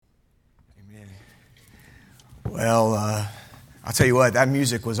Well, I'll tell you what, that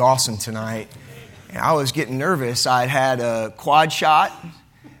music was awesome tonight. And I was getting nervous. I'd had a quad shot,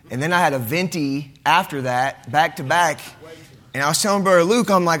 and then I had a venti after that, back to back. And I was telling Brother Luke,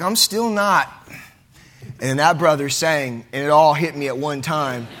 I'm like, I'm still not. And that brother sang, and it all hit me at one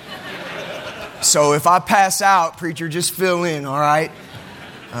time. So if I pass out, preacher, just fill in, all right?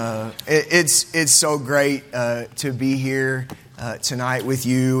 It's so great to be here tonight with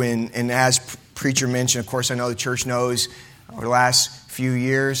you. And as preacher mentioned, of course, I know the church knows over the last few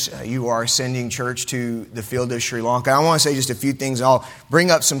years, you are sending church to the field of Sri Lanka. I want to say just a few things. I'll bring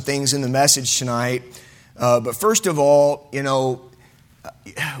up some things in the message tonight. But first of all, you know,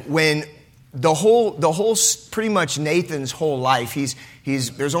 when the whole pretty much Nathan's whole life,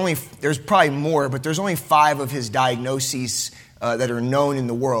 there's probably more, but there's only 5 of his diagnoses that are known in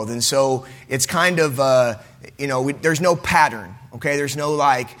the world. And so it's kind of, there's no pattern, okay? There's no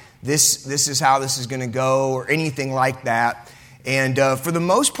like, this is how this is going to go or anything like that. And for the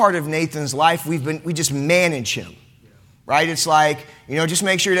most part of Nathan's life, we just manage him, right? It's like, just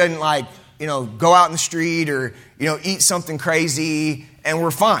make sure he doesn't like, go out in the street or, eat something crazy and we're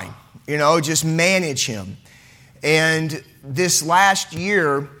fine. Just manage him. And this last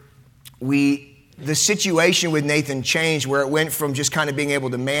year, the situation with Nathan changed where it went from just kind of being able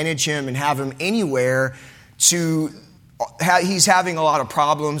to manage him and have him anywhere to he's having a lot of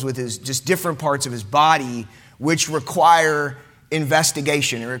problems with his just different parts of his body, which require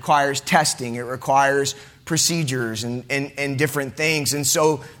investigation. It requires testing. It requires procedures and different things. And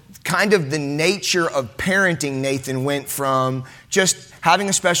so kind of the nature of parenting Nathan went from just having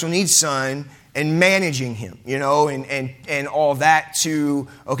a special needs son and managing him, and all that to,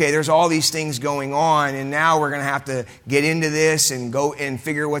 okay, there's all these things going on, and now we're going to have to get into this and go and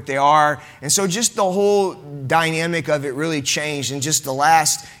figure what they are. And so just the whole dynamic of it really changed in just the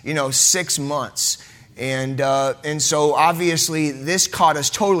last, 6 months. And so obviously this caught us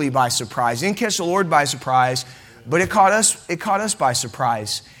totally by surprise. Didn't catch the Lord by surprise, but it caught us by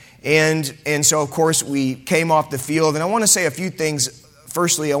surprise. And so of course we came off the field, and I want to say a few things.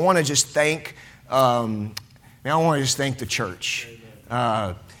 Firstly, I want to just thank the church.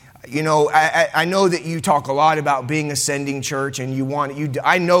 I know that you talk a lot about being a sending church, and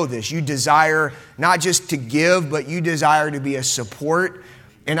I know this. You desire not just to give, but you desire to be a support.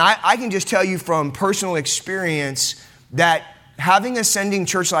 And I can just tell you from personal experience that having a sending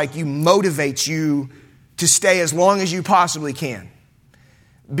church like you motivates you to stay as long as you possibly can.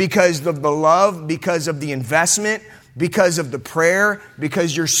 Because of the love, because of the investment, because of the prayer,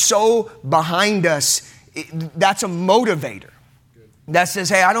 because you're so behind us, that's a motivator. That says,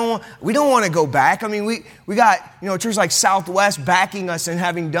 hey, we don't want to go back. I mean, we got, churches like Southwest backing us and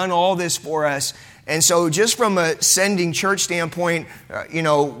having done all this for us. And so just from a sending church standpoint,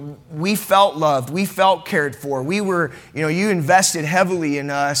 we felt loved. We felt cared for. We were, you invested heavily in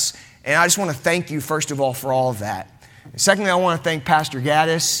us. And I just want to thank you, first of all, for all of that. Secondly, I want to thank Pastor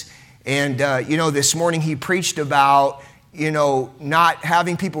Gaddis. And, this morning he preached about, not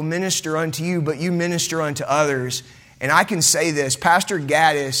having people minister unto you, but you minister unto others. And I can say this, Pastor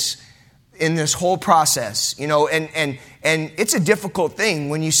Gaddis, in this whole process, and it's a difficult thing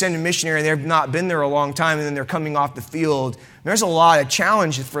when you send a missionary and they've not been there a long time and then they're coming off the field. There's a lot of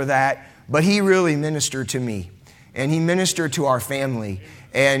challenges for that, but he really ministered to me. And he ministered to our family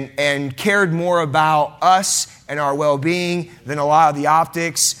and cared more about us and our well-being than a lot of the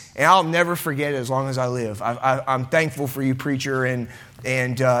optics. And I'll never forget it as long as I live. I'm thankful for you, preacher. And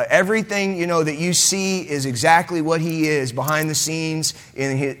everything, that you see is exactly what he is behind the scenes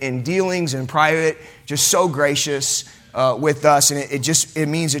in dealings in private. Just so gracious with us. And it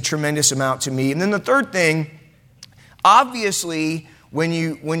means a tremendous amount to me. And then the third thing, obviously, when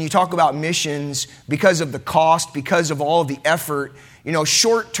you talk about missions, because of the cost, because of all of the effort,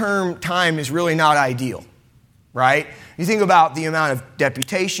 short-term time is really not ideal, right? You think about the amount of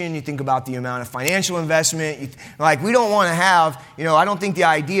deputation, you think about the amount of financial investment. We don't want to have, I don't think the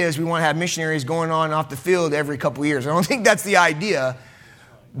idea is we want to have missionaries going on and off the field every couple of years. I don't think that's the idea.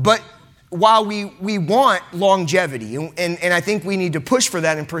 But while we want longevity, and I think we need to push for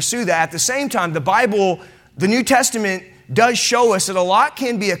that and pursue that, at the same time, the Bible, the New Testament, does show us that a lot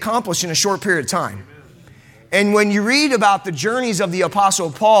can be accomplished in a short period of time. And when you read about the journeys of the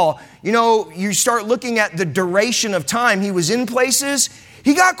Apostle Paul, you start looking at the duration of time he was in places.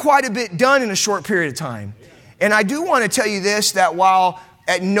 He got quite a bit done in a short period of time. And I do want to tell you this, that while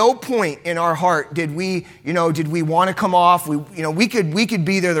at no point in our heart did we want to come off, we could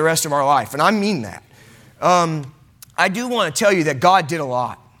be there the rest of our life. And I mean that. I do want to tell you that God did a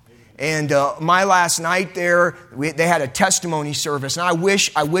lot. And my last night there, they had a testimony service. And I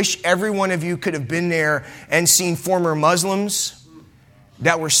wish every one of you could have been there and seen former Muslims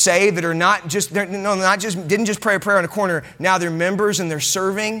that were saved, that are didn't just pray a prayer in a corner. Now they're members and they're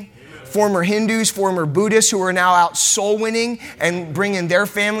serving. Former Hindus, former Buddhists who are now out soul winning and bringing their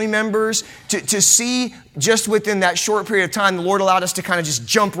family members. To see just within that short period of time, the Lord allowed us to kind of just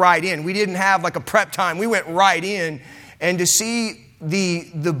jump right in. We didn't have like a prep time. We went right in. And to see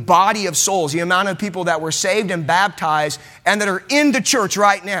the body of souls, the amount of people that were saved and baptized and that are in the church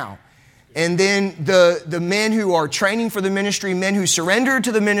right now. And then the men who are training for the ministry, men who surrendered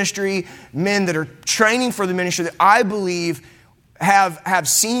to the ministry, men that are training for the ministry, that I believe have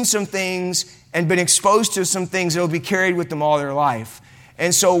seen some things and been exposed to some things that will be carried with them all their life.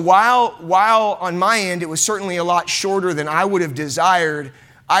 And so while on my end it was certainly a lot shorter than I would have desired,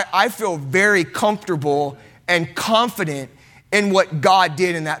 I feel very comfortable and confident in what God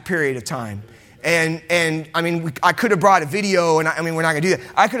did in that period of time. And I mean, I could have brought a video, and I mean, we're not going to do that.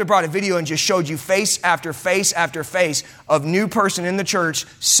 I could have brought a video and just showed you face after face after face of new person in the church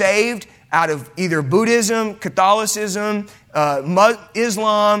saved out of either Buddhism, Catholicism,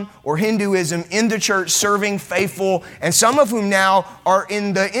 Islam, or Hinduism in the church, serving, faithful, and some of whom now are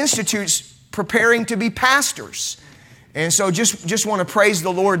in the institutes preparing to be pastors. And so just want to praise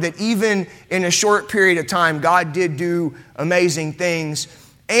the Lord that even in a short period of time, God did do amazing things.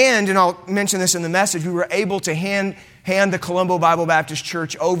 And I'll mention this in the message, we were able to hand the Colombo Bible Baptist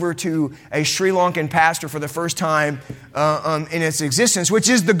Church over to a Sri Lankan pastor for the first time in its existence, which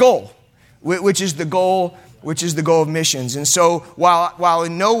is the goal. Which is the goal of missions. And so while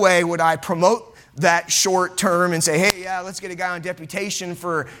in no way would I promote that short term and say, hey, yeah, let's get a guy on deputation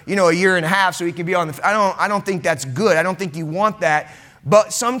for, a year and a half so he can be on the... I don't think that's good. I don't think you want that.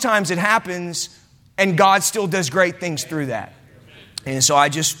 But sometimes it happens and God still does great things through that. And so I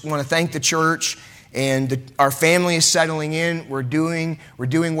just want to thank the church, and our family is settling in. We're doing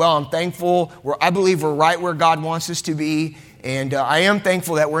well. I'm thankful. I believe we're right where God wants us to be. And I am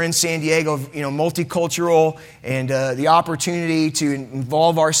thankful that we're in San Diego, multicultural, and the opportunity to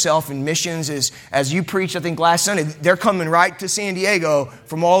involve ourselves in missions as you preached, I think, last Sunday. They're coming right to San Diego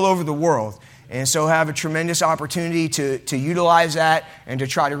from all over the world. And so have a tremendous opportunity to utilize that and to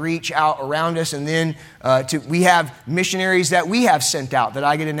try to reach out around us. And then we have missionaries that we have sent out that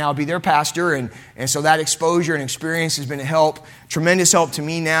I get to now be their pastor. And so that exposure and experience has been a help, tremendous help to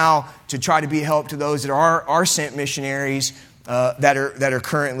me now to try to be a help to those that are sent missionaries that are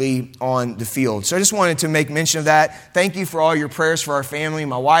currently on the field. So I just wanted to make mention of that. Thank you for all your prayers for our family.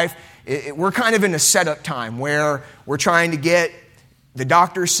 My wife, we're kind of in a setup time where we're trying to get the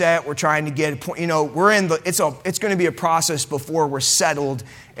doctor set. We're trying to get, it's going to be a process before we're settled.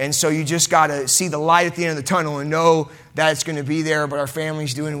 And so you just got to see the light at the end of the tunnel and know that it's going to be there, but our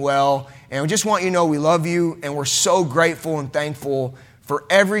family's doing well. And we just want you to know we love you, and we're so grateful and thankful for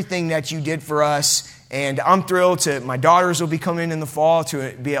everything that you did for us. And I'm thrilled my daughters will be coming in the fall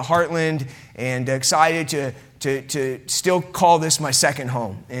to be at Heartland, and excited to still call this my second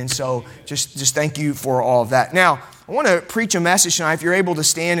home. And so just thank you for all of that. Now, I want to preach a message tonight. If you're able to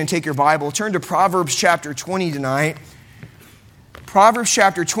stand and take your Bible, turn to Proverbs chapter 20 tonight. Proverbs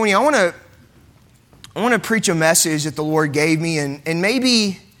chapter 20. I want to preach a message that the Lord gave me, and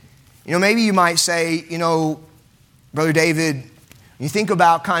maybe you might say, Brother David, when you think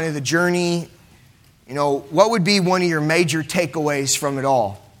about kind of the journey, what would be one of your major takeaways from it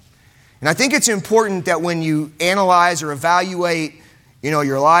all? And I think it's important that when you analyze or evaluate,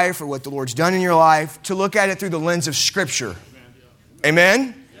 your life or what the Lord's done in your life, to look at it through the lens of Scripture.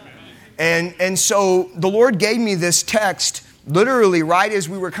 Amen? And so the Lord gave me this text literally right as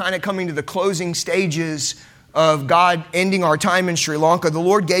we were kind of coming to the closing stages of God ending our time in Sri Lanka. The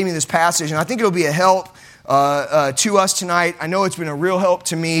Lord gave me this passage, and I think it'll be a help to us tonight. I know it's been a real help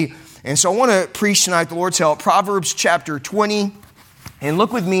to me. And so I want to preach tonight, the Lord's help, Proverbs chapter 20, and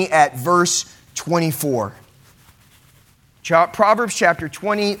look with me at verse 24. Proverbs chapter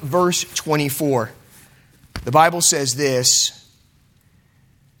 20, verse 24. The Bible says this: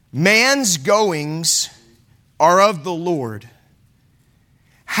 man's goings are of the Lord.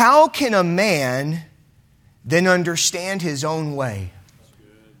 How can a man then understand his own way?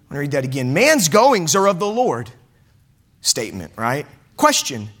 I'm going to read that again. Man's goings are of the Lord. Statement, right?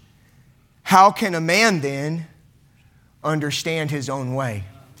 Question: how can a man then understand his own way?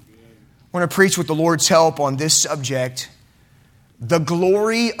 I want to preach with the Lord's help on this subject: the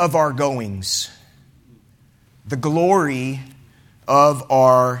glory of our goings. The glory of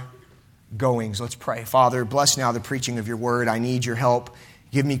our goings. Let's pray. Father, bless now the preaching of your word. I need your help.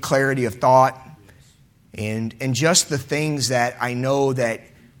 Give me clarity of thought and just the things that I know that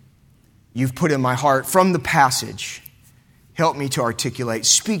you've put in my heart from the passage. Help me to articulate.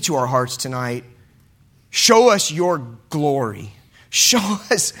 Speak to our hearts tonight. Show us your glory. Show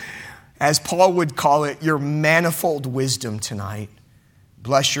us, as Paul would call it, your manifold wisdom tonight.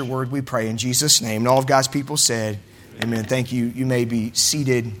 Bless your word, we pray in Jesus' name. And all of God's people said, amen. Thank you. You may be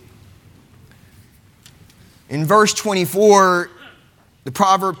seated. In verse 24, the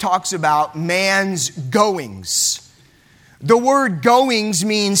proverb talks about man's goings. The word goings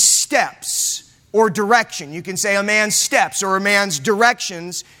means steps or direction. You can say a man's steps or a man's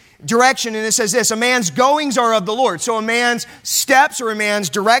direction, and it says this: a man's goings are of the Lord. So a man's steps or a man's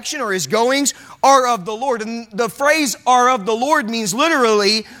direction or his goings are of the Lord. And the phrase "are of the Lord" means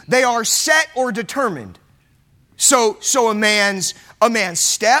literally they are set or determined. So a man's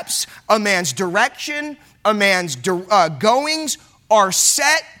steps, a man's direction, a man's goings are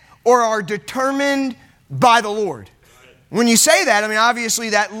set or are determined by the Lord. When you say that, I mean,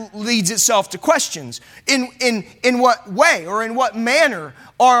 obviously that leads itself to questions. In what way or in what manner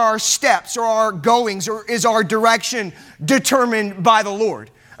are our steps or our goings or is our direction determined by the Lord?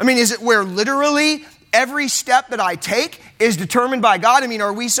 I mean, is it where literally every step that I take is determined by God? I mean,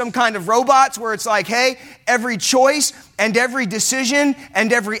 are we some kind of robots where it's like, hey, every choice and every decision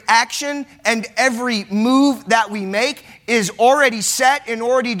and every action and every move that we make is already set and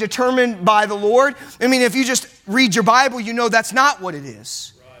already determined by the Lord? I mean, if you just read your Bible, you know that's not what it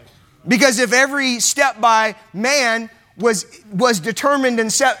is. Because if every step by man was determined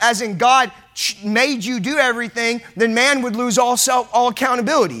and set, as in God made you do everything, then man would lose all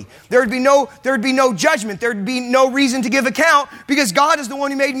accountability. There would be no judgment. There would be no reason to give account because God is the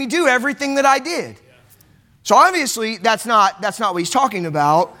one who made me do everything that I did. So obviously that's not what he's talking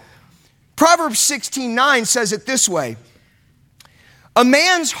about. Proverbs 16:9 says it this way: a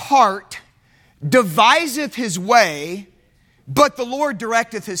man's heart deviseth his way, but the Lord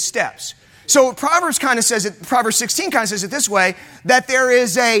directeth his steps. So Proverbs 16 kind of says it this way, that there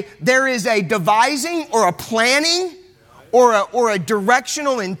is a devising or a planning or a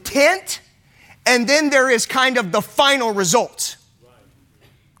directional intent, and then there is kind of the final result.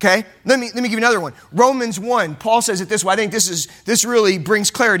 Okay? Let me give you another one. Romans 1, Paul says it this way. I think this really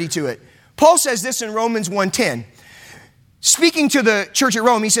brings clarity to it. Paul says this in Romans 1:10. Speaking to the church at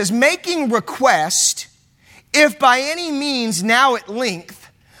Rome, he says, making request, if by any means now at length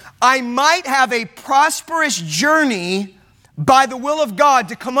I might have a prosperous journey by the will of God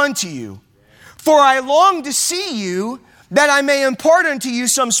to come unto you. For I long to see you, that I may impart unto you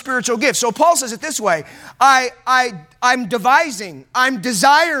some spiritual gift. So Paul says it this way: I'm desiring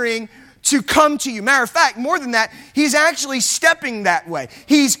to come to you. Matter of fact, more than that, he's actually stepping that way.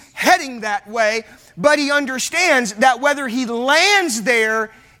 He's heading that way, but he understands that whether he lands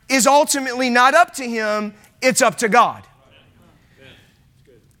there is ultimately not up to him, it's up to God.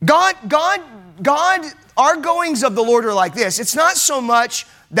 God, our goings of the Lord are like this. It's not so much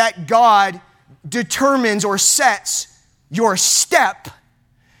that God determines or sets your step,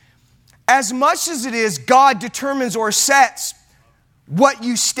 as much as it is God determines or sets what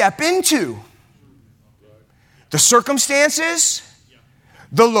you step into. The circumstances,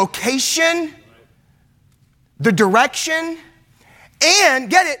 the location, the direction, and,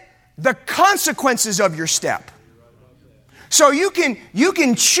 get it, the consequences of your step. So you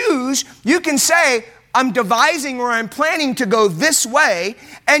can choose, you can say, I'm devising or I'm planning to go this way,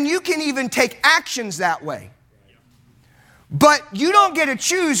 and you can even take actions that way. But you don't get to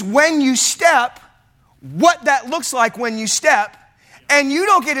choose when you step, what that looks like when you step, and you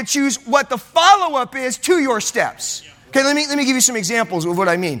don't get to choose what the follow-up is to your steps. Okay, let me give you some examples of what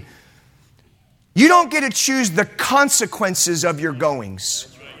I mean. You don't get to choose the consequences of your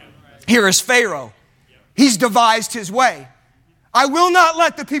goings. Here is Pharaoh. He's devised his way. I will not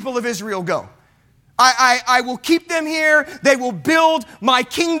let the people of Israel go. I will keep them here. They will build my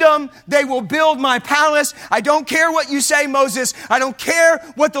kingdom. They will build my palace. I don't care what you say, Moses. I don't care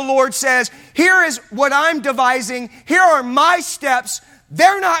what the Lord says. Here is what I'm devising. Here are my steps.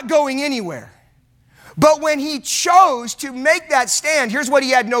 They're not going anywhere. But when he chose to make that stand, here's what he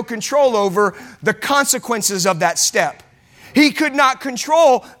had no control over: the consequences of that step. He could not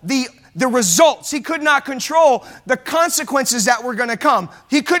control the results. He could not control the consequences that were going to come.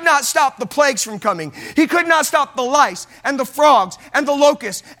 He could not stop the plagues from coming. He could not stop the lice and the frogs and the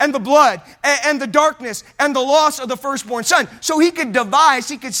locusts and the blood and the darkness and the loss of the firstborn son. So he could devise,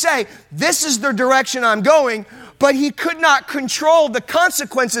 he could say, this is the direction I'm going, but he could not control the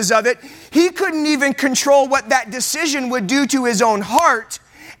consequences of it. He couldn't even control what that decision would do to his own heart,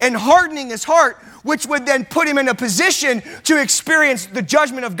 and hardening his heart, which would then put him in a position to experience the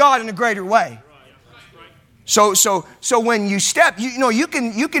judgment of God in a greater way. So when you step, you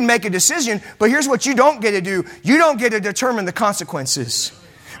can make a decision, but here's what you don't get to do. You don't get to determine the consequences.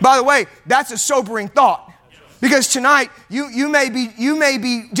 By the way, that's a sobering thought. Because tonight, you may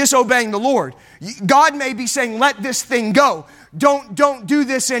be disobeying the Lord. God may be saying, let this thing go. Don't do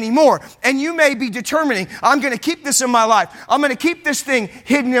this anymore. And you may be determining, I'm going to keep this in my life. I'm going to keep this thing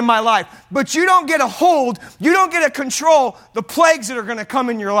hidden in my life. But you don't get a hold, you don't get to control the plagues that are going to come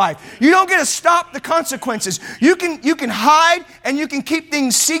in your life. You don't get to stop the consequences. You can hide and you can keep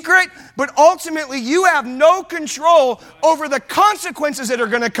things secret, but ultimately you have no control over the consequences that are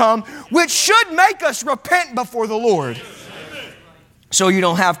going to come, which should make us repent before the Lord. So you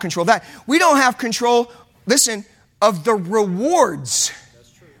don't have control of that. We don't have control, listen, of the rewards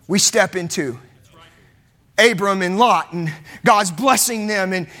we step into. Abram and Lot, and God's blessing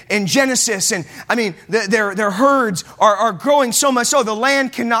them in Genesis. And I mean, their herds are growing so much so the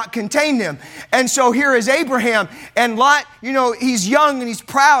land cannot contain them. And so here is Abraham and Lot, he's young and he's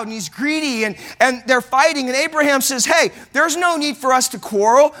proud and he's greedy and they're fighting. And Abraham says, hey, there's no need for us to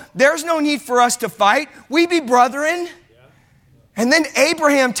quarrel. There's no need for us to fight. We be brethren. And then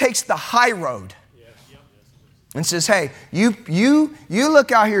Abraham takes the high road and says, hey, you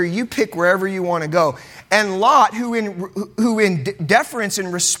look out here, you pick wherever you want to go. And Lot, who in deference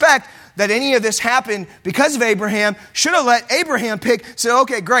and respect that any of this happened because of Abraham, should have let Abraham pick, said,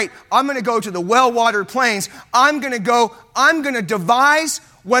 okay, great, I'm going to go to the well-watered plains. I'm going to devise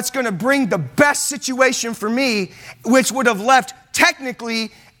what's going to bring the best situation for me, which would have left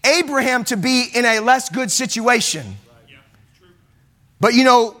technically Abraham to be in a less good situation. But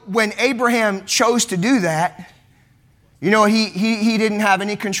when Abraham chose to do that, he didn't have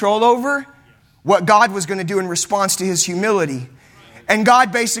any control over what God was going to do in response to his humility. And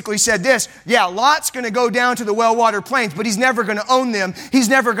God basically said this, yeah, Lot's going to go down to the well-watered plains, but he's never going to own them. He's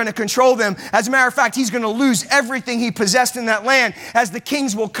never going to control them. As a matter of fact, he's going to lose everything he possessed in that land as the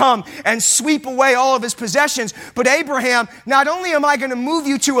kings will come and sweep away all of his possessions. But Abraham, not only am I going to move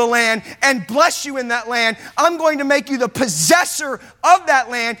you to a land and bless you in that land, I'm going to make you the possessor of that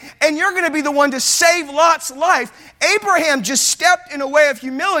land, and you're going to be the one to save Lot's life. Abraham just stepped in a way of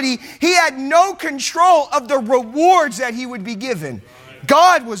humility. He had no control of the rewards that he would be given.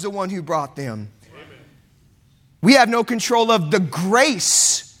 God was the one who brought them. We have no control of the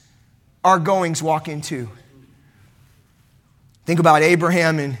grace our goings walk into. Think about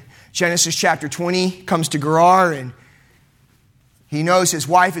Abraham in Genesis chapter 20, comes to Gerar, and he knows his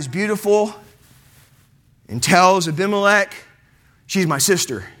wife is beautiful and tells Abimelech, she's my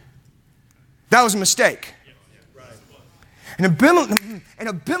sister. That was a mistake. And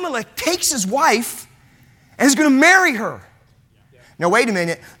Abimelech takes his wife and is going to marry her. Now, wait a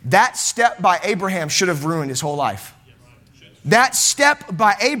minute. That step by Abraham should have ruined his whole life. That step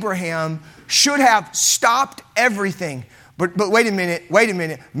by Abraham should have stopped everything. But wait a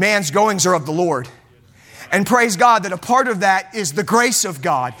minute. Man's goings are of the Lord. And praise God that a part of that is the grace of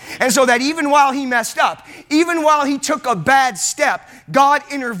God. And so that even while he messed up, even while he took a bad step, God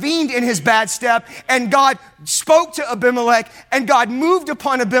intervened in his bad step, and God spoke to Abimelech, and God moved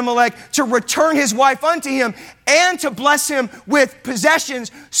upon Abimelech to return his wife unto him and to bless him with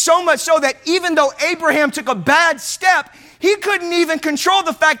possessions, so much so that even though Abraham took a bad step, he couldn't even control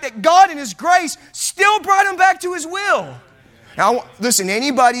the fact that God in his grace still brought him back to his will. Now, listen,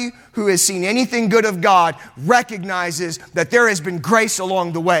 anybody who has seen anything good of God recognizes that there has been grace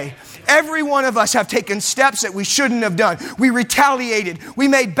along the way. Every one of us have taken steps that we shouldn't have done. We retaliated. We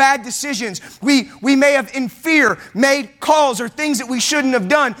made bad decisions. We may have in fear made calls or things that we shouldn't have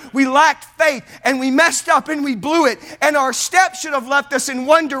done. We lacked faith and we messed up and we blew it. And our steps should have left us in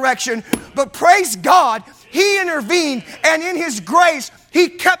one direction. But praise God, He intervened, and in His grace, He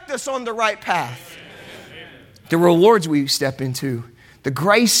kept us on the right path. The rewards we step into, the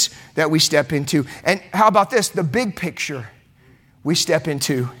grace that we step into. And how about this? The big picture we step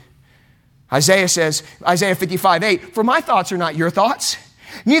into. Isaiah says, Isaiah 55:8, for my thoughts are not your thoughts,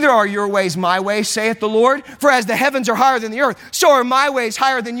 neither are your ways my ways, saith the Lord. For as the heavens are higher than the earth, so are my ways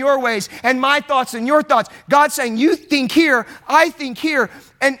higher than your ways, and my thoughts than your thoughts. God's saying, you think here, I think here.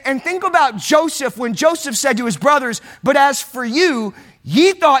 And think about Joseph, when Joseph said to his brothers, but as for you,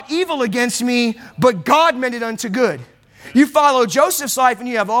 ye thought evil against me, but God meant it unto good. You follow Joseph's life and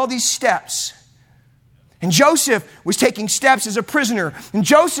you have all these steps. And Joseph was taking steps as a prisoner. And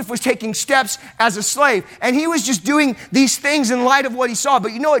Joseph was taking steps as a slave. And he was just doing these things in light of what he saw.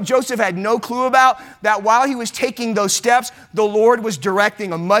 But you know what Joseph had no clue about? That while he was taking those steps, the Lord was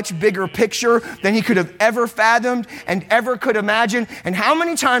directing a much bigger picture than he could have ever fathomed and ever could imagine. And how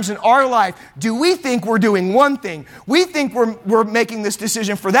many times in our life do we think we're doing one thing? We think we're making this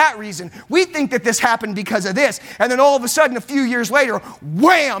decision for that reason. We think that this happened because of this. And then all of a sudden, a few years later,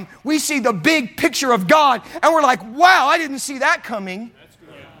 wham, we see the big picture of God. And we're like, wow, I didn't see that coming.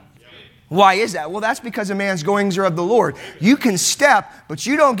 Why is that? Well, that's because a man's goings are of the Lord. You can step, but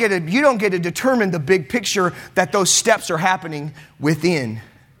you don't get to determine the big picture that those steps are happening within.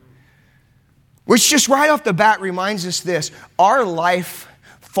 Which just right off the bat reminds us this. Our life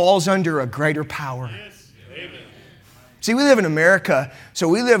falls under a greater power. See, we live in America, so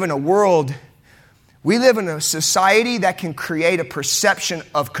we live in a world, we live in a society that can create a perception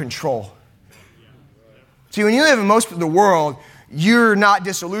of control. See, when you live in most of the world, you're not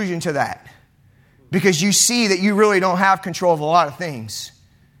disillusioned to that because you see that you really don't have control of a lot of things.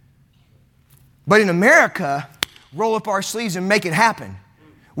 But in America, roll up our sleeves and make it happen.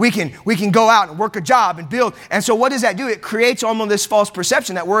 We can go out and work a job and build. And so what does that do? It creates almost this false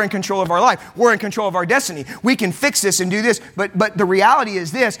perception that we're in control of our life. We're in control of our destiny. We can fix this and do this. But the reality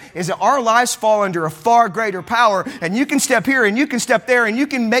is this, is that our lives fall under a far greater power. And you can step here and you can step there and you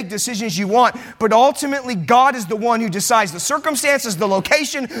can make decisions you want. But ultimately, God is the one who decides the circumstances, the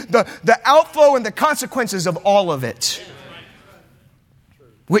location, the outflow, and the consequences of all of it.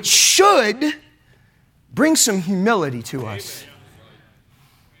 Which should bring some humility to us.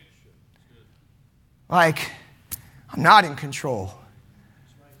 Like, I'm not in control.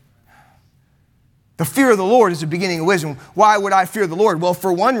 The fear of the Lord is the beginning of wisdom. Why would I fear the Lord? Well,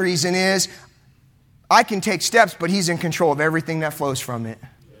 for one reason is I can take steps, but He's in control of everything that flows from it.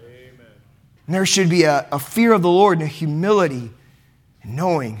 Amen. And there should be a fear of the Lord and a humility,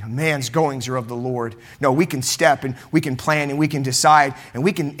 knowing a man's goings are of the Lord. No, we can step and we can plan and we can decide and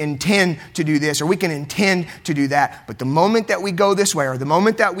we can intend to do this or we can intend to do that. But the moment that we go this way or the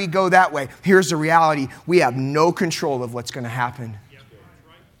moment that we go that way, here's the reality. We have no control of what's going to happen.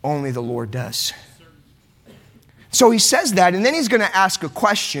 Only the Lord does. So he says that, and then he's going to ask a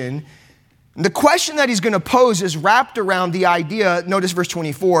question. The question that he's going to pose is wrapped around the idea, notice verse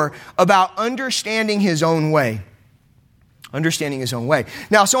 24, about understanding his own way. Understanding his own way.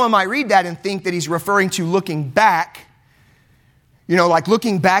 Now, someone might read that and think that he's referring to looking back, like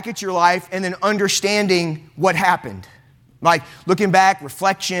looking back at your life and then understanding what happened. Like looking back,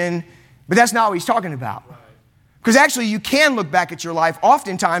 reflection, but that's not what he's talking about. Because actually you can look back at your life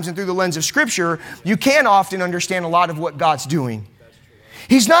oftentimes, and through the lens of Scripture, you can often understand a lot of what God's doing.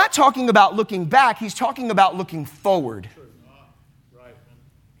 He's not talking about looking back, he's talking about looking forward.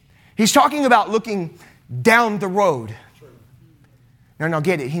 He's talking about looking down the road. Now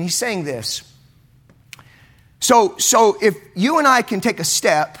get it. He's saying this. So if you and I can take a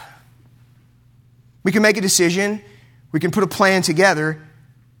step, we can make a decision, we can put a plan together,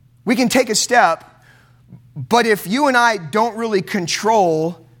 we can take a step, but if you and I don't really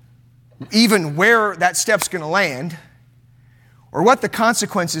control even where that step's going to land, or what the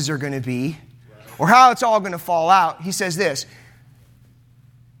consequences are going to be, or how it's all going to fall out, he says this: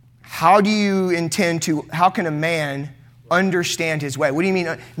 how can a man understand his way? What do you mean?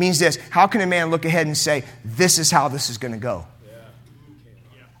 It means this. How can a man look ahead and say, this is how this is going to go?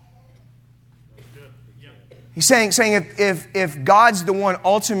 He's saying if God's the one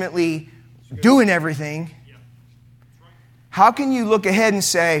ultimately doing everything, how can you look ahead and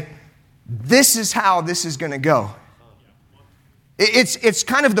say, this is how this is going to go? It's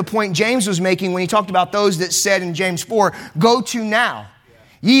kind of the point James was making when he talked about those that said in James 4, go to now.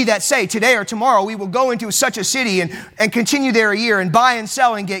 Ye that say, today or tomorrow we will go into such a city and continue there a year and buy and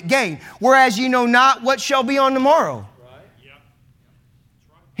sell and get gain. Whereas you know not what shall be on tomorrow.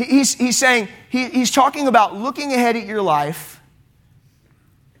 He's saying, he's talking about looking ahead at your life,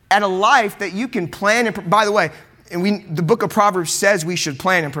 at a life that you can plan. And by the way, the book of Proverbs says we should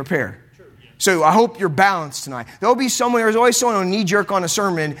plan and prepare. So I hope you're balanced tonight. There's always someone who'll knee-jerk on a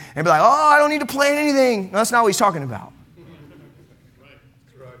sermon and be like, oh, I don't need to plan anything. No, that's not what he's talking about.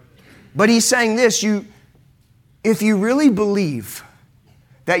 But he's saying this, if you really believe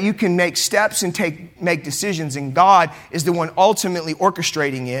that you can make steps and make decisions and God is the one ultimately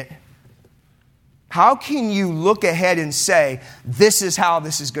orchestrating it, how can you look ahead and say, this is how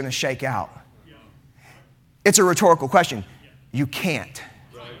this is going to shake out? It's a rhetorical question. You can't.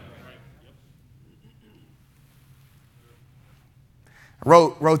 I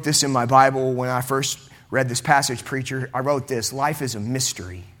wrote this in my Bible when I first read this passage, preacher. I wrote this: life is a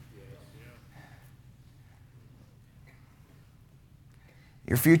mystery.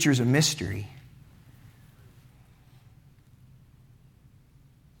 Your future is a mystery.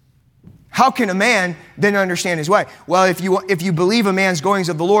 How can a man then understand his way? Well, if you believe a man's goings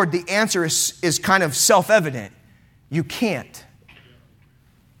of the Lord, the answer is kind of self-evident. You can't.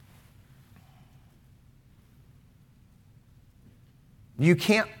 You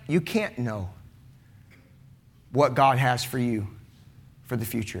can't know what God has for you for the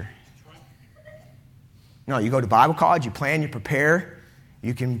future. No, you go to Bible college, you plan, you prepare.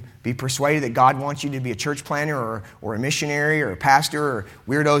 You can be persuaded that God wants you to be a church planner or a missionary or a pastor, or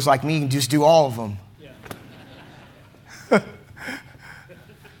weirdos like me can just do all of them. Yeah.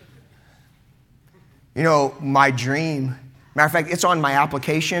 You know, my dream, matter of fact, it's on my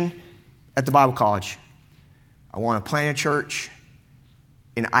application at the Bible college. I want to plant a church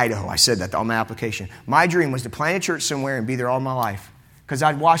in Idaho. I said that on my application. My dream was to plant a church somewhere and be there all my life, because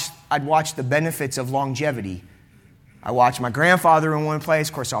I'd watched the benefits of longevity. I watched my grandfather in one place.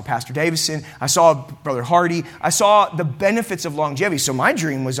 Of course, I saw Pastor Davison. I saw Brother Hardy. I saw the benefits of longevity. So my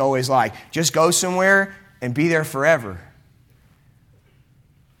dream was always like, just go somewhere and be there forever.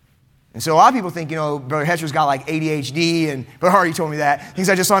 And so a lot of people think, Brother Hetzer's got like ADHD, and Brother Hardy told me that. Thinks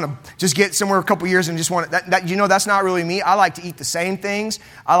I just want to just get somewhere a couple years and just want to, that's not really me. I like to eat the same things.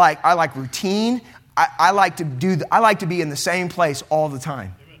 I like routine. I like to be in the same place all the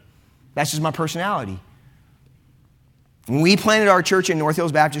time. That's just my personality. When we planted our church in North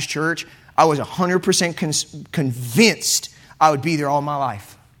Hills Baptist Church, I was 100% convinced I would be there all my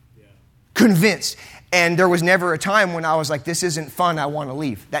life. Yeah. Convinced. And there was never a time when I was like, this isn't fun, I want to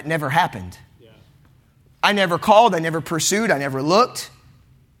leave. That never happened. Yeah. I never called, I never pursued, I never looked.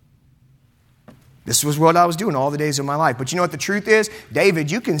 This was what I was doing all the days of my life. But you know what the truth is? David,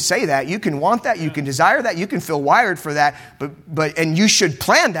 you can say that, you can want that, you can desire that, you can feel wired for that, and you should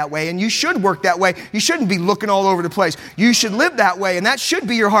plan that way, and you should work that way. You shouldn't be looking all over the place. You should live that way, and that should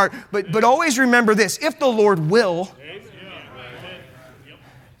be your heart. But always remember this, if the Lord will,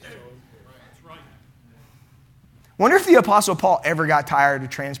 wonder if the Apostle Paul ever got tired of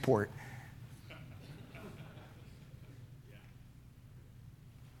transport.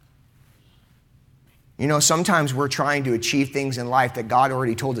 Sometimes we're trying to achieve things in life that God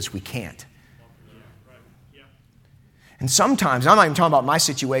already told us we can't. And sometimes, I'm not even talking about my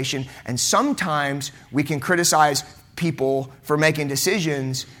situation, and sometimes we can criticize people for making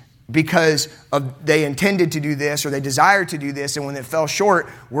decisions because they intended to do this or they desired to do this, and when it fell short,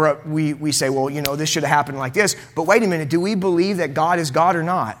 we say, well, this should have happened like this. But wait a minute, do we believe that God is God or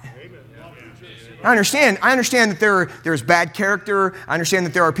not? I understand that there's bad character. I understand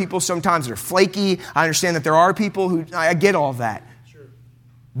that there are people sometimes that are flaky. I understand that there are people who, I get all that. Sure.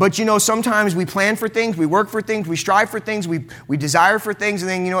 But sometimes we plan for things, we work for things, we strive for things, we desire for things, and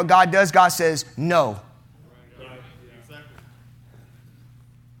then you know what God does? God says, no. Right. Exactly.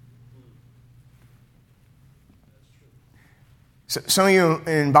 So, some of you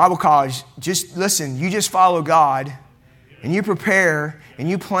in Bible college, just listen, you just follow God, and you prepare, and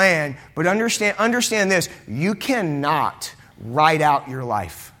you plan, but understand this, you cannot write out your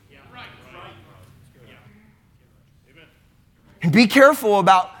life. And be careful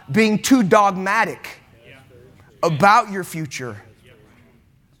about being too dogmatic about your future.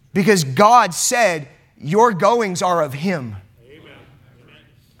 Because God said your goings are of Him.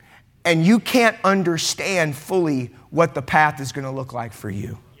 And you can't understand fully what the path is going to look like for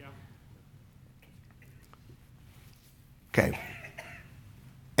you. Okay.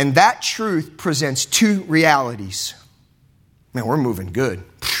 And that truth presents two realities. Man, we're moving good.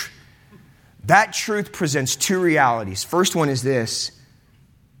 That truth presents two realities. First one is this.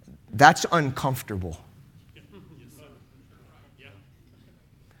 That's uncomfortable.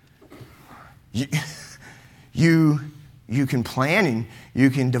 You can plan and you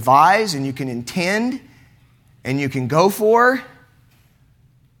can devise and you can intend and you can go for,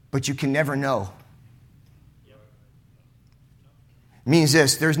 but you can never know. It means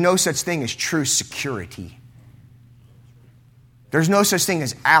this, there's no such thing as true security. There's no such thing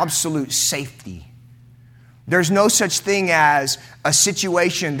as absolute safety. There's no such thing as a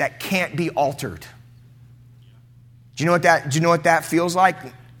situation that can't be altered. Do you know what that feels like?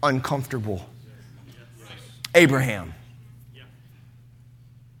 Uncomfortable. Abraham.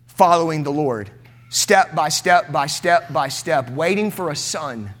 Following the Lord. Step by step by step by step. Waiting for a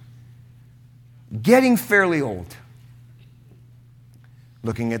son. Getting fairly old.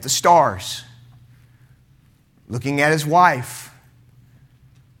 Looking at the stars. Looking at his wife.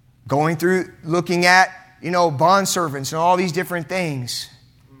 Going through, looking at, bondservants and all these different things.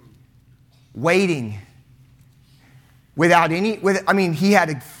 Waiting. He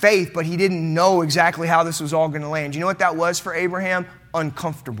had faith, but he didn't know exactly how this was all going to land. You know what that was for Abraham?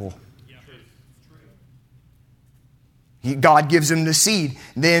 uncomfortable. God gives him the seed.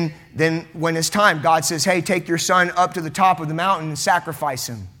 Then when it's time, God says, hey, take your son up to the top of the mountain and sacrifice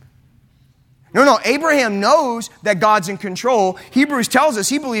him. No, Abraham knows that God's in control. Hebrews tells us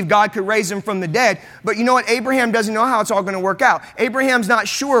he believed God could raise him from the dead. But you know what? Abraham doesn't know how it's all going to work out. Abraham's not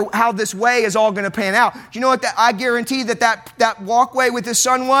sure how this way is all going to pan out. Do you know what? I guarantee that walkway with his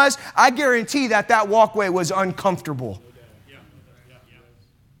son was? I guarantee that walkway was uncomfortable.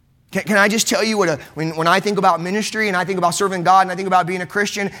 Can I just tell you when I think about ministry and I think about serving God and I think about being a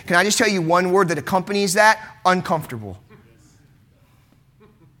Christian, can I just tell you one word that accompanies that? Uncomfortable.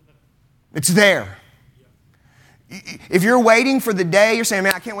 It's there. If you're waiting for the day, you're saying,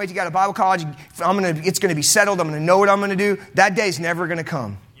 man, I can't wait to get out of Bible college. It's going to be settled. I'm going to know what I'm going to do. That day's never going to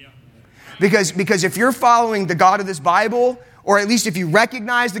come. Because if you're following the God of this Bible, or at least if you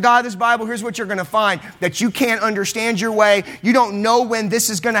recognize the God of this Bible, here's what you're going to find. That you can't understand your way. You don't know when this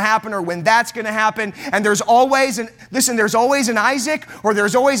is going to happen or when that's going to happen. And there's always an Isaac, or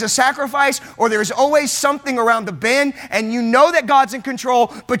there's always a sacrifice, or there's always something around the bend. And you know that God's in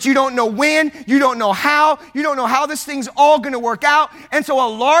control, but you don't know when. You don't know how. You don't know how this thing's all going to work out. And so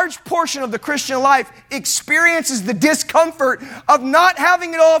a large portion of the Christian life experiences the discomfort of not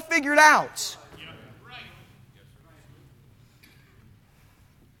having it all figured out.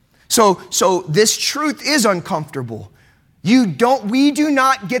 So this truth is uncomfortable. We do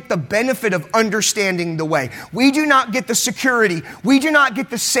not get the benefit of understanding the way. We do not get the security. We do not get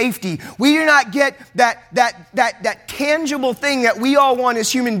the safety. We do not get that tangible thing that we all want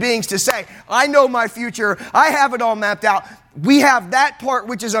as human beings to say, I know my future. I have it all mapped out. We have that part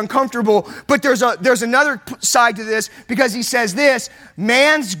which is uncomfortable, but there's another side to this, because he says this,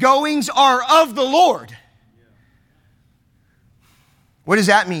 man's goings are of the Lord. What does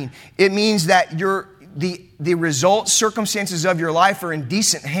that mean? It means that the results, circumstances of your life are in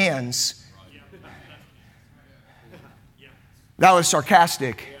decent hands. That was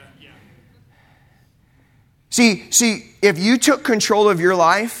sarcastic. See, if you took control of your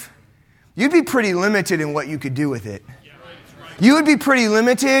life, you'd be pretty limited in what you could do with it. You would be pretty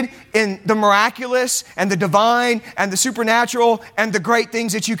limited in the miraculous and the divine and the supernatural and the great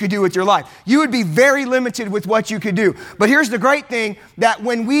things that you could do with your life. You would be very limited with what you could do. But here's the great thing, that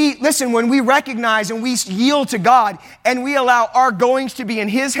when we recognize and we yield to God and we allow our goings to be in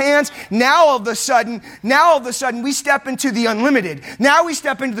His hands, now all of a sudden we step into the unlimited. Now we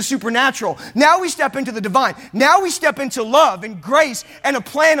step into the supernatural. Now we step into the divine. Now we step into love and grace and a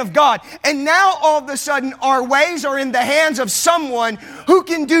plan of God. And now all of a sudden our ways are in the hands of someone who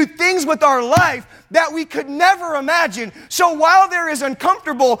can do things with our life that we could never imagine. So while there is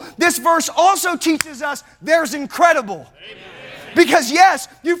uncomfortable, this verse also teaches us there's incredible. Amen. Because yes,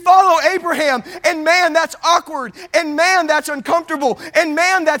 you follow Abraham, and man, that's awkward, and man, that's uncomfortable, and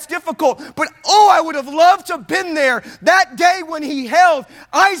man, that's difficult. But I would have loved to have been there that day when he held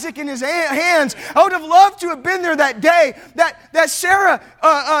Isaac in his hands. I would have loved to have been there that day that Sarah,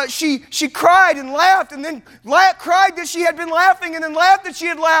 she cried and laughed, and then cried that she had been laughing, and then laughed that she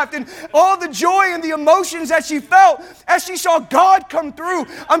had laughed, and all the joy and the emotions that she felt as she saw God come through.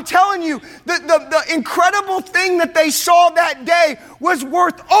 I'm telling you, the incredible thing that they saw that day was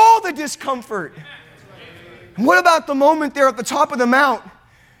worth all the discomfort. And what about the moment there at the top of the mount,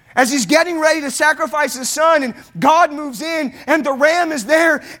 as he's getting ready to sacrifice his son, and God moves in, and the ram is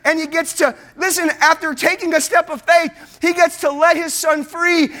there, and he gets to, after taking a step of faith, he gets to let his son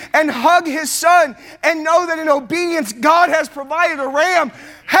free and hug his son and know that in obedience, God has provided a ram.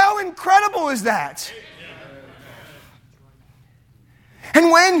 How incredible is that?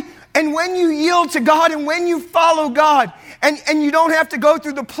 And when you yield to God and when you follow God, and you don't have to go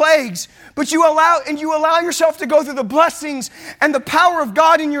through the plagues, but you allow yourself to go through the blessings and the power of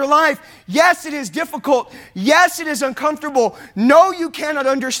God in your life. Yes, it is difficult. Yes, it is uncomfortable. No, you cannot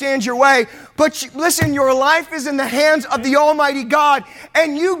understand your way. But listen, your life is in the hands of the Almighty God,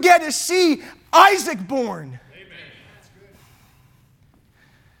 and you get to see Isaac born.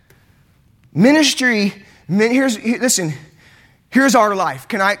 Ministry, here's our life.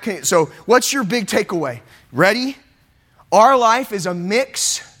 So what's your big takeaway? Ready? Our life is a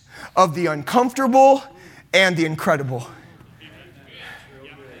mix of the uncomfortable and the incredible.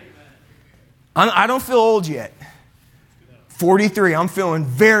 I don't feel old yet. 43, I'm feeling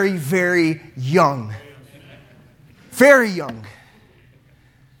very, very young. Very young.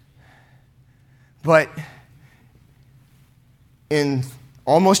 But in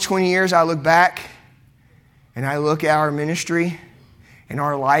almost 20 years, I look back and I look at our ministry and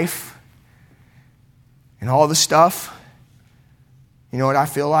our life and all the stuff. You know what I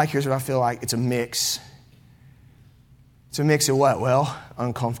feel like? Here's what I feel like. It's a mix. It's a mix of what? Well,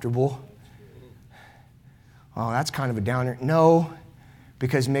 uncomfortable. Oh, that's kind of a downer. No,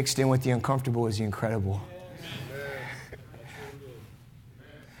 because mixed in with the uncomfortable is the incredible.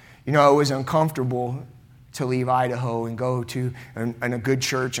 You know, it was uncomfortable to leave Idaho and go to a good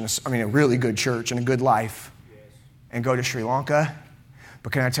church, a really good church and a good life, and go to Sri Lanka.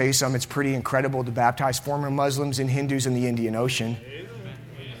 But can I tell you something? It's pretty incredible to baptize former Muslims and Hindus in the Indian Ocean.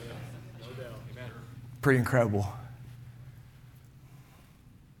 Pretty incredible.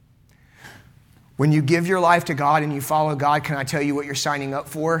 When you give your life to God and you follow God, can I tell you what you're signing up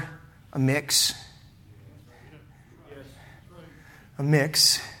for? A mix. A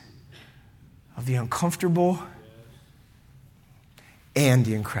mix of the uncomfortable and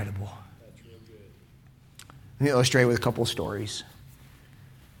the incredible. Let me illustrate with a couple of stories.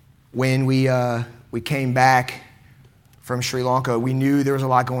 When we came back from Sri Lanka, we knew there was a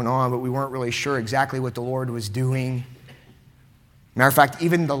lot going on, but we weren't really sure exactly what the Lord was doing. Matter of fact,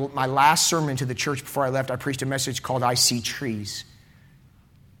 even my last sermon to the church before I left, I preached a message called I See Trees.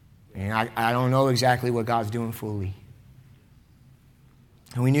 And I don't know exactly what God's doing fully.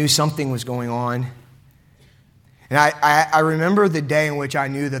 And we knew something was going on. And I remember the day in which I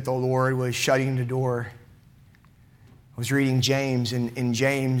knew that the Lord was shutting the door. I was reading James, and in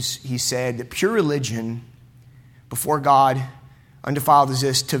James he said that pure religion before God, undefiled is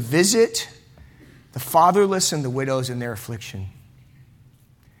this, to visit the fatherless and the widows in their affliction.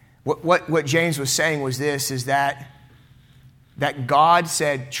 What James was saying was this, is that God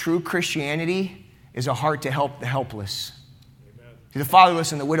said true Christianity is a heart to help the helpless. The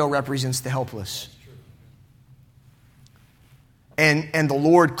fatherless and the widow represents the helpless. And the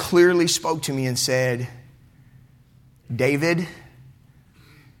Lord clearly spoke to me and said, David,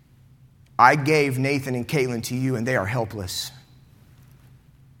 I gave Nathan and Caitlin to you, and they are helpless.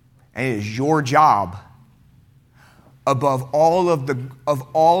 And it is your job, above all of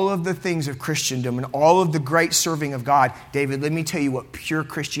the things of Christendom and all of the great serving of God. David, let me tell you what pure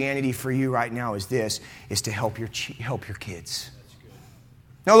Christianity for you right now is to help your kids.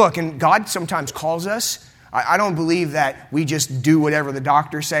 Now look, and God sometimes calls us. I don't believe that we just do whatever the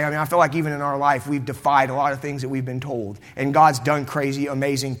doctors say. I mean, I feel like even in our life, we've defied a lot of things that we've been told. And God's done crazy,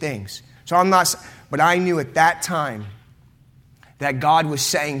 amazing things. But I knew at that time that God was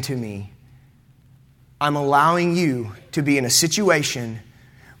saying to me, I'm allowing you to be in a situation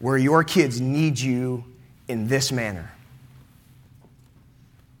where your kids need you in this manner.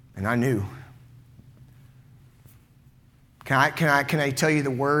 And I knew. Can I tell you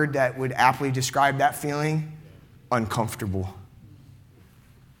the word that would aptly describe that feeling? Uncomfortable.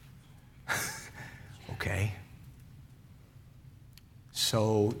 Okay.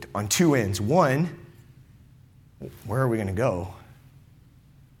 So on two ends. One, where are we going to go?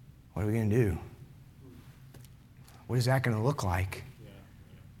 What are we going to do? What is that going to look like?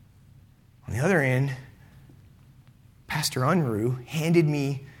 On the other end, Pastor Unruh handed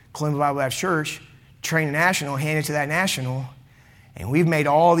me Columbia Bible Baptist Church, train a national, handed to that national, and we've made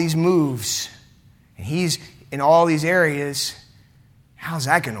all these moves, and he's in all these areas. How's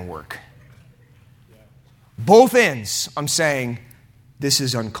that going to work? Both ends, I'm saying, this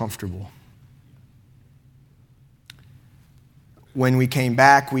is uncomfortable. When we came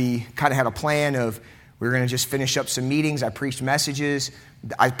back, we kind of had a plan of we were going to just finish up some meetings. I preached messages.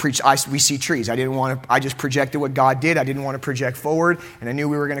 We see trees. I just projected what God did. I didn't want to project forward. And I knew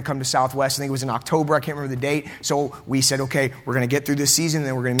we were going to come to Southwest. I think it was in October. I can't remember the date. So we said, okay, we're going to get through this season. And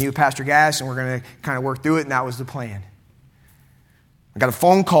then we're going to meet with Pastor Gass. And we're going to kind of work through it. And that was the plan. I got a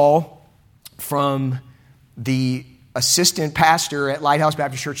phone call from the assistant pastor at Lighthouse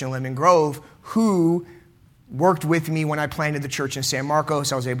Baptist Church in Lemon Grove who worked with me when I planted the church in San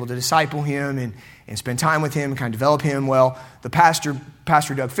Marcos. I was able to disciple him and spend time with him and kind of develop him. Well, the Pastor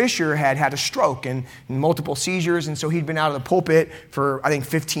Doug Fisher had a stroke and multiple seizures, and so he'd been out of the pulpit for, I think,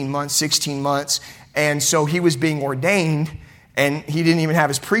 15 months, 16 months. And so he was being ordained, and he didn't even have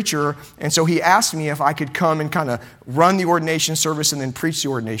his preacher. And so he asked me if I could come and kind of run the ordination service and then preach the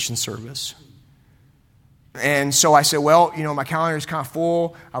ordination service. And so I said, well, my calendar is kind of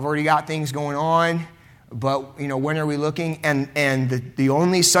full. I've already got things going on. But, when are we looking? And the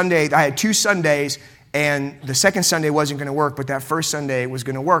only Sunday, I had 2 Sundays, and the second Sunday wasn't going to work, but that first Sunday was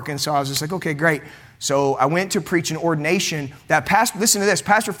going to work. And so I was just like, okay, great. So I went to preach an ordination listen to this,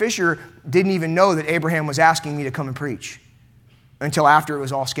 Pastor Fisher didn't even know that Abraham was asking me to come and preach until after it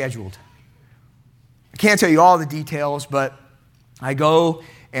was all scheduled. I can't tell you all the details, but I go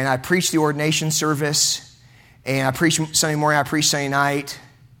and I preach the ordination service, and I preach Sunday morning, I preach Sunday night,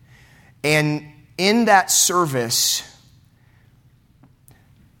 and in that service,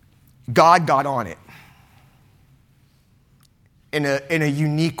 God got on it. in a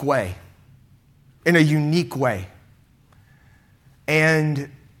unique way. In a unique way. And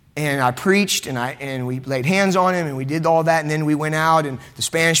I preached, and we laid hands on him, and we did all that, and then we went out, and the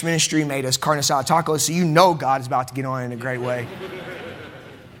Spanish ministry made us carne asada tacos, so you know God is about to get on in a great way.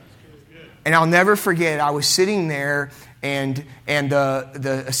 And I'll never forget, I was sitting there, and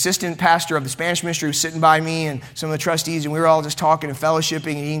the assistant pastor of the Spanish ministry was sitting by me, and some of the trustees, and we were all just talking and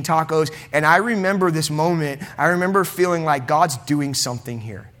fellowshipping and eating tacos. And I remember this moment. I remember feeling like God's doing something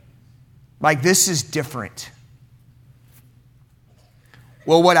here. Like, this is different.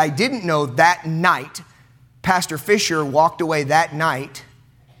 Well, what I didn't know that night, Pastor Fisher walked away that night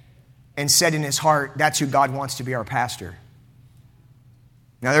and said in his heart, that's who God wants to be our pastor.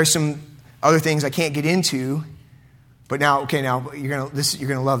 Now, there's some other things I can't get into, but now you're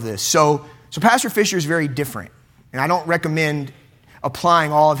gonna love this. So Pastor Fisher is very different, and I don't recommend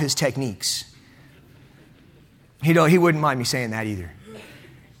applying all of his techniques. He wouldn't mind me saying that either.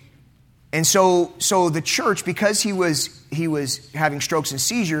 And so the church, because he was having strokes and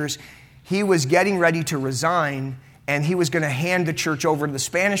seizures, he was getting ready to resign, and he was going to hand the church over to the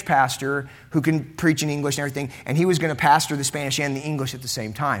Spanish pastor who can preach in English and everything, and he was going to pastor the Spanish and the English at the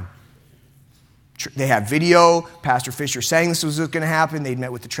same time. They had video. Pastor Fisher saying this was going to happen. They'd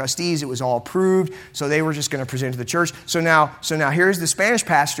met with the trustees. It was all approved. So they were just going to present to the church. So now here's the Spanish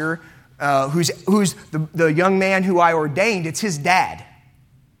pastor who's the young man who I ordained. It's his dad.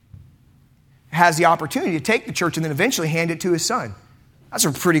 Has the opportunity to take the church and then eventually hand it to his son. That's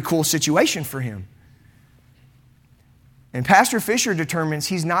a pretty cool situation for him. And Pastor Fisher determines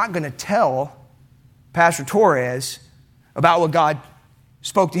he's not going to tell Pastor Torres about what God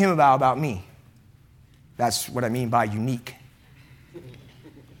spoke to him about me. That's what I mean by unique.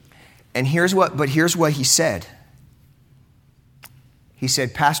 And here's what he said. He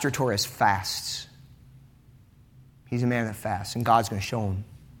said, Pastor Torres fasts. He's a man that fasts, and God's going to show him.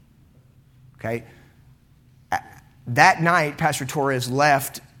 Okay? That night, Pastor Torres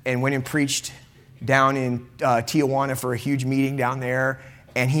left and went and preached down in Tijuana for a huge meeting down there,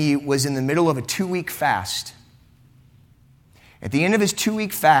 and he was in the middle of a 2-week fast. At the end of his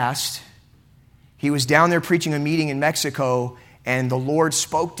 2-week fast, he was down there preaching a meeting in Mexico, and the Lord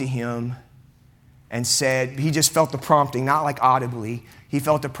spoke to him and said, he just felt the prompting, not like audibly. He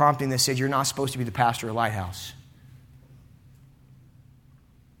felt the prompting that said, you're not supposed to be the pastor of Lighthouse.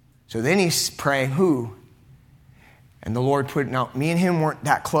 So then he's praying, who? And the Lord me and him weren't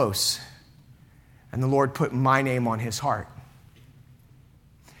that close. And the Lord put my name on his heart.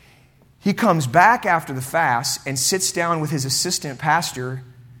 He comes back after the fast and sits down with his assistant pastor,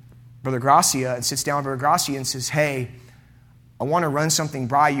 Brother Gracia, and sits down with Brother Gracia and says, hey, I want to run something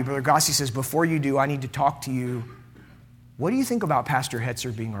by you. Brother Gracia says, before you do, I need to talk to you. What do you think about Pastor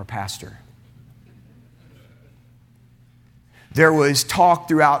Hetzer being our pastor? There was talk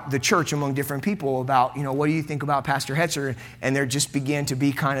throughout the church among different people about, what do you think about Pastor Hetzer? And there just began to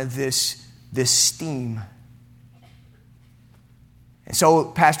be kind of this steam. And so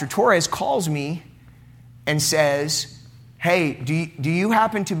Pastor Torres calls me and says, hey, do you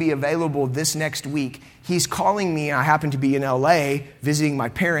happen to be available this next week? He's calling me, and I happen to be in L.A. visiting my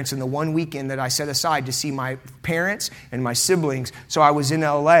parents in the one weekend that I set aside to see my parents and my siblings. So I was in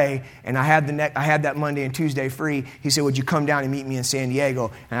L.A., and I had that Monday and Tuesday free. He said, would you come down and meet me in San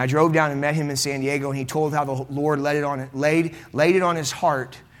Diego? And I drove down and met him in San Diego, and he told how the Lord laid it on his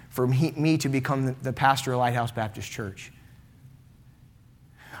heart for me to become the pastor of Lighthouse Baptist Church.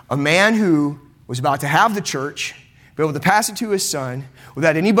 A man who was about to have the church, be able to pass it to his son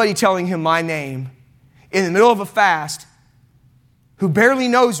without anybody telling him my name, in the middle of a fast, who barely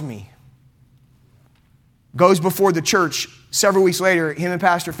knows me, goes before the church. Several weeks later, him and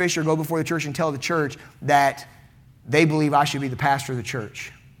Pastor Fisher go before the church and tell the church that they believe I should be the pastor of the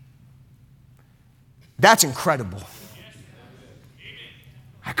church. That's incredible.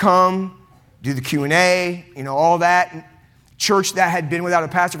 I come, do the Q&A, all that. Church that had been without a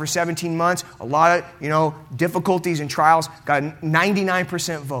pastor for 17 months, a lot of, difficulties and trials, got a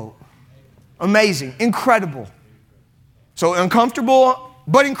 99% vote. Amazing, incredible. So uncomfortable,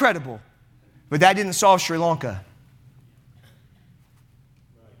 but incredible. But that didn't solve Sri Lanka.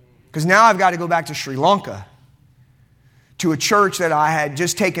 Because now I've got to go back to Sri Lanka, to a church that I had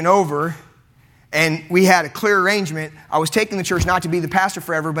just taken over, and we had a clear arrangement. I was taking the church not to be the pastor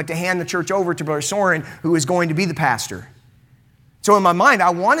forever, but to hand the church over to Brother Soren, who was going to be the pastor. So in my mind,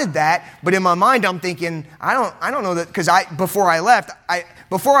 I wanted that, but in my mind, I'm thinking, I don't know that, because before I left,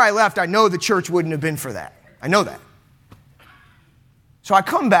 I know the church wouldn't have been for that. I know that. So I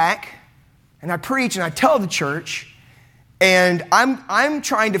come back, and I preach, and I tell the church, And I'm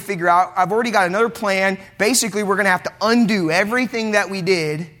trying to figure out, I've already got another plan. Basically, we're going to have to undo everything that we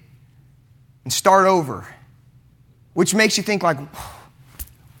did and start over. Which makes you think like,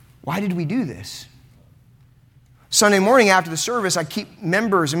 why did we do this? Sunday morning after the service, I keep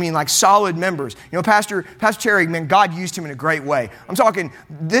members, like solid members. Pastor Terry, man, God used him in a great way. I'm talking,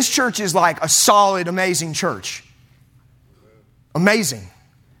 this church is like a solid, amazing church. Amazing.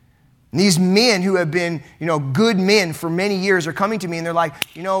 And these men who have been, good men for many years are coming to me and they're like,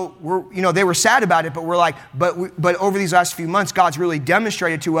 they were sad about it, but we're like, but over these last few months, God's really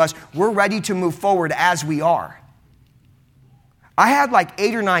demonstrated to us, we're ready to move forward as we are. I had like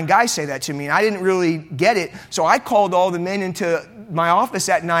 8 or 9 guys say that to me, and I didn't really get it. So I called all the men into my office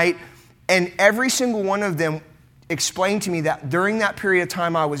at night, and every single one of them explained to me that during that period of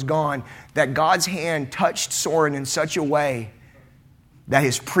time I was gone, that God's hand touched Soren in such a way that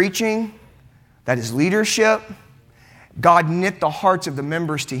his preaching, that his leadership, God knit the hearts of the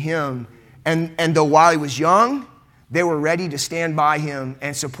members to him. And though while he was young, they were ready to stand by him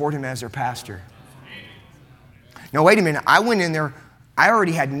and support him as their pastor. Now, wait a minute. I went in there. I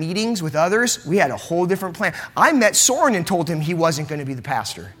already had meetings with others. We had a whole different plan. I met Soren and told him he wasn't going to be the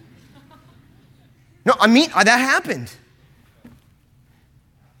pastor. No, that happened.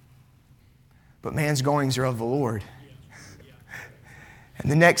 But man's goings are of the Lord. And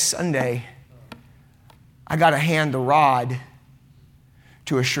the next Sunday, I got to hand the rod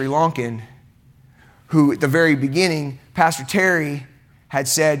to a Sri Lankan who, at the very beginning, Pastor Terry had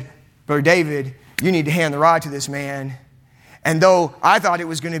said, Brother David, you need to hand the rod to this man. And though I thought it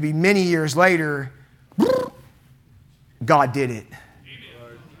was going to be many years later, God did it.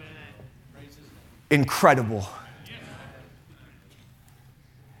 Incredible.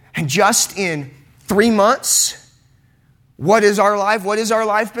 And just in 3 months, what is our life? What has our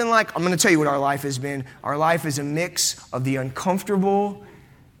life been like? I'm going to tell you what our life has been. Our life is a mix of the uncomfortable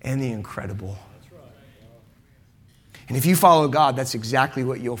and the incredible. And if you follow God, that's exactly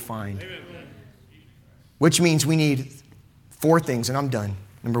what you'll find. Which means we need 4 things, and I'm done.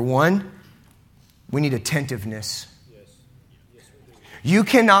 Number 1, we need attentiveness. You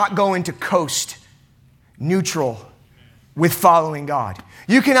cannot go into coast neutral with following God.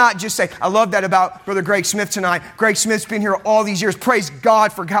 You cannot just say, I love that about Brother Greg Smith tonight. Greg Smith's been here all these years. Praise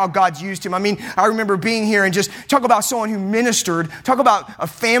God for how God's used him. I remember being here and just talk about someone who ministered. Talk about a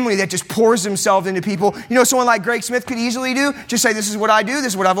family that just pours themselves into people. Someone like Greg Smith could easily do. Just say, this is what I do.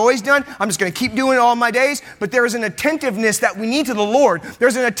 This is what I've always done. I'm just going to keep doing it all my days. But there is an attentiveness that we need to the Lord.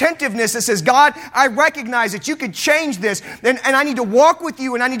 There's an attentiveness that says, God, I recognize that you could change this. And I need to walk with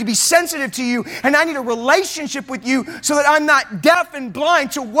you. And I need to be sensitive to you. And I need a relationship with you so that I'm not deaf and blind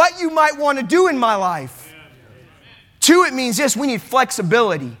to what you might want to do in my life. 2, it means this, we need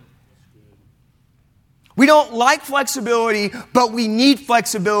flexibility. We don't like flexibility, but we need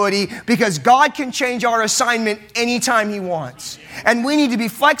flexibility because God can change our assignment anytime He wants. And we need to be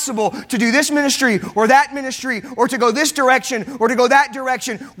flexible to do this ministry or to go this direction or to go that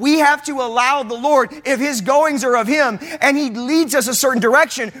direction. We have to allow the Lord, if His goings are of Him and He leads us a certain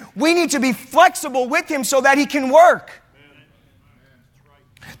direction, we need to be flexible with Him so that He can work.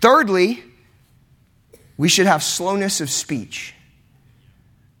 Thirdly, we should have slowness of speech.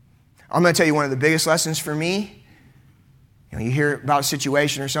 I'm going to tell you one of the biggest lessons for me. You hear about a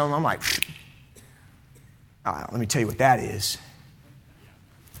situation or something, I'm like, let me tell you what that is.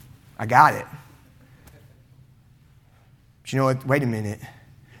 I got it. But you know what? Wait a minute.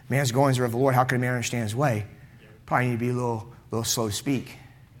 Man's goings are of the Lord. How can a man understand his way? Probably need to be a little slow to speak.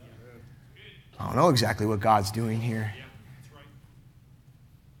 I don't know exactly what God's doing here.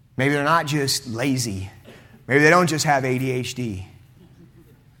 Maybe they're not just lazy. Maybe they don't just have ADHD.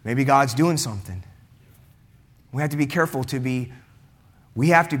 Maybe God's doing something. We have to be careful we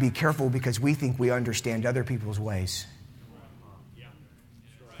have to be careful because we think we understand other people's ways.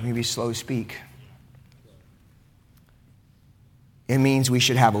 Let me be slow to speak. It means we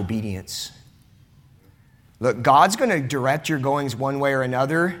should have obedience. Look, God's going to direct your goings one way or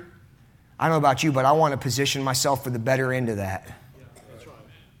another. I don't know about you, but I want to position myself for the better end of that.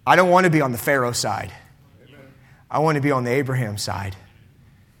 I don't want to be on the Pharaoh side. I want to be on the Abraham side.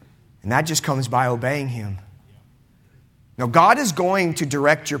 And that just comes by obeying Him. Now, God is going to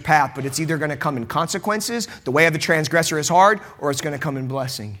direct your path, but it's either going to come in consequences, the way of the transgressor is hard, or it's going to come in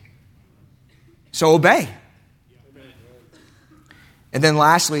blessing. So obey. And then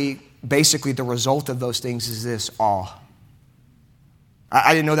lastly, basically the result of those things is this, awe.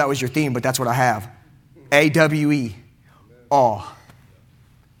 I didn't know that was your theme, but that's what I have. A-W-E, awe.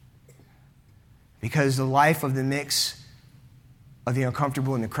 Because the life of the mix of the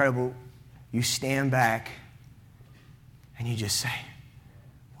uncomfortable and the incredible, you stand back And you just say,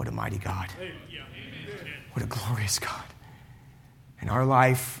 what a mighty God. What a glorious God. And our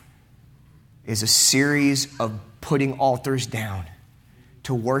life is a series of putting altars down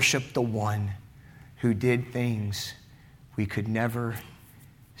to worship the one who did things we could never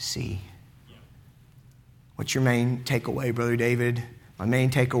see. What's your main takeaway, Brother David? My main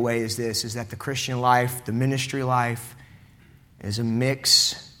takeaway is this, is that the Christian life, the ministry life, is a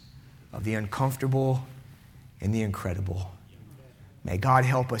mix of the uncomfortable and the incredible. May God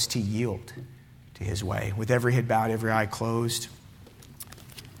help us to yield to His way. With every head bowed, every eye closed.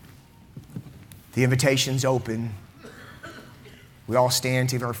 The invitation's open. We all stand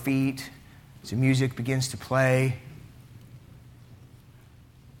to our feet as the music begins to play.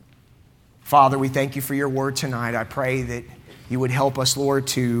 Father, we thank you for your word tonight. I pray that you would help us, Lord,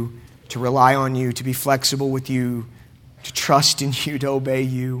 to rely on you, to be flexible with you, to trust in you, to obey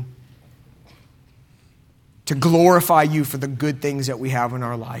you, to glorify you for the good things that we have in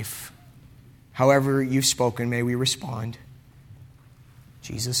our life. However you've spoken, may we respond.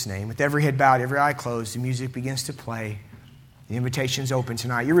 In Jesus' name. With every head bowed, every eye closed, the music begins to play. The invitation's open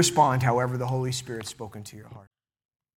tonight. You respond however the Holy Spirit's spoken to your heart.